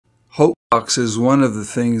Hope Box is one of the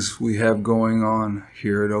things we have going on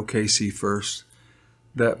here at OKC First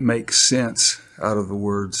that makes sense out of the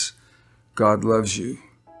words, God loves you.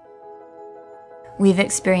 We've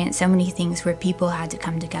experienced so many things where people had to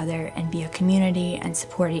come together and be a community and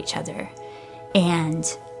support each other. And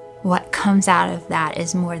what comes out of that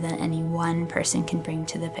is more than any one person can bring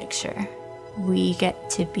to the picture. We get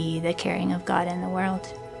to be the caring of God in the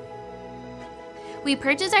world. We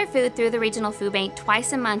purchase our food through the Regional Food Bank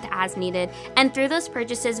twice a month as needed, and through those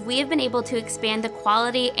purchases, we have been able to expand the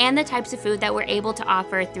quality and the types of food that we're able to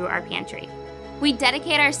offer through our pantry. We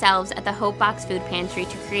dedicate ourselves at the Hope Box Food Pantry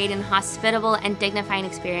to create an hospitable and dignifying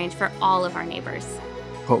experience for all of our neighbors.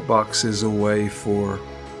 Hope Box is a way for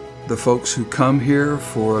the folks who come here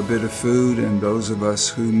for a bit of food and those of us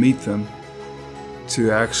who meet them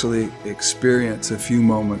to actually experience a few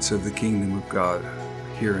moments of the kingdom of God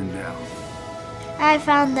here and now. I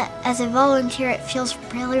found that as a volunteer, it feels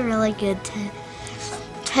really good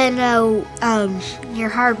to know your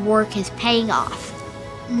hard work is paying off.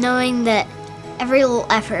 Knowing that every little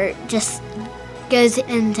effort just goes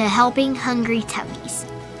into helping hungry tummies.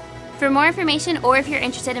 For more information, or if you're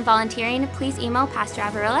interested in volunteering, please email Pastor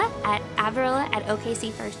Avarilla at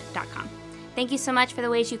avarilla@okcfirst.com. Thank you so much for the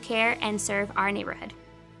ways you care and serve our neighborhood.